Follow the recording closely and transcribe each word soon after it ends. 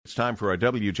It's time for our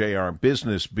WJR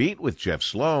Business Beat with Jeff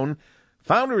Sloan,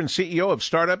 founder and CEO of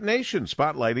Startup Nation,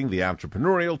 spotlighting the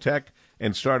entrepreneurial tech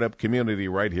and startup community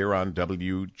right here on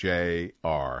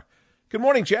WJR. Good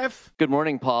morning, Jeff. Good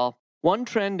morning, Paul. One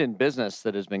trend in business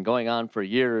that has been going on for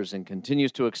years and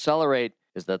continues to accelerate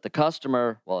is that the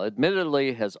customer, while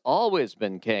admittedly has always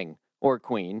been king or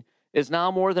queen, is now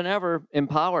more than ever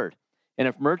empowered. And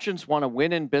if merchants want to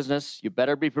win in business, you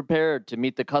better be prepared to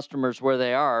meet the customers where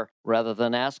they are rather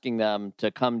than asking them to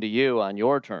come to you on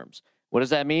your terms. What does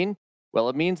that mean? Well,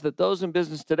 it means that those in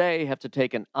business today have to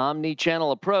take an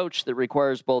omni-channel approach that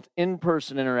requires both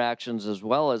in-person interactions as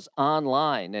well as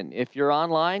online. And if you're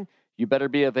online, you better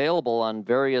be available on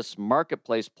various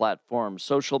marketplace platforms,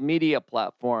 social media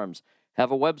platforms,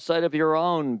 have a website of your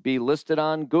own, be listed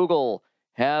on Google,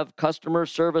 have customer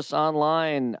service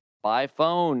online, by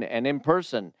phone and in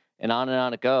person, and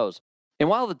on it goes. And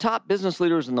while the top business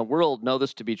leaders in the world know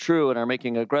this to be true and are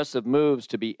making aggressive moves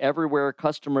to be everywhere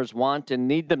customers want and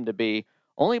need them to be,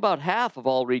 only about half of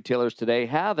all retailers today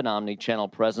have an omni-channel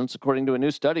presence, according to a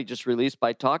new study just released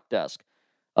by TalkDesk.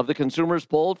 Of the consumers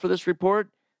polled for this report,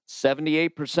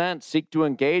 78% seek to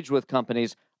engage with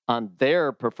companies on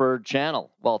their preferred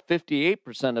channel, while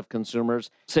 58% of consumers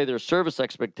say their service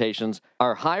expectations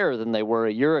are higher than they were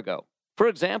a year ago. For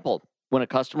example, when a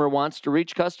customer wants to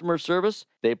reach customer service,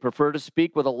 they prefer to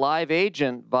speak with a live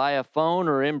agent via phone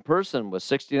or in person, with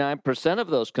 69% of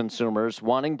those consumers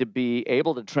wanting to be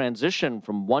able to transition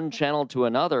from one channel to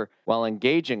another while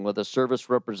engaging with a service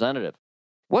representative.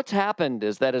 What's happened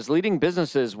is that as leading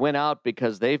businesses win out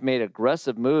because they've made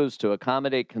aggressive moves to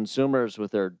accommodate consumers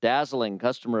with their dazzling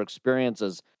customer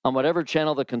experiences on whatever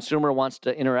channel the consumer wants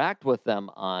to interact with them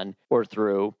on or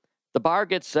through, the bar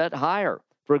gets set higher.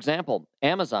 For example,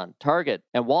 Amazon, Target,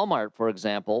 and Walmart, for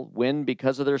example, win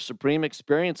because of their supreme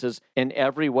experiences in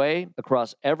every way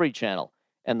across every channel.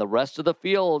 And the rest of the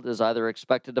field is either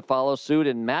expected to follow suit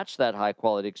and match that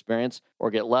high-quality experience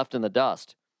or get left in the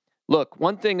dust. Look,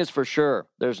 one thing is for sure,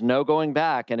 there's no going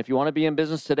back. And if you want to be in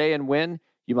business today and win,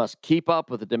 you must keep up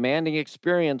with the demanding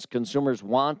experience consumers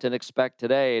want and expect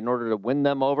today in order to win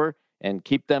them over and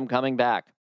keep them coming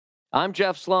back. I'm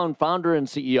Jeff Sloan, founder and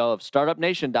CEO of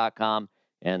StartupNation.com.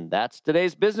 And that's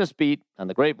today's Business Beat on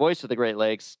the great voice of the Great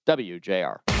Lakes,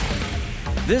 WJR.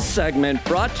 This segment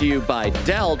brought to you by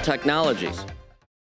Dell Technologies.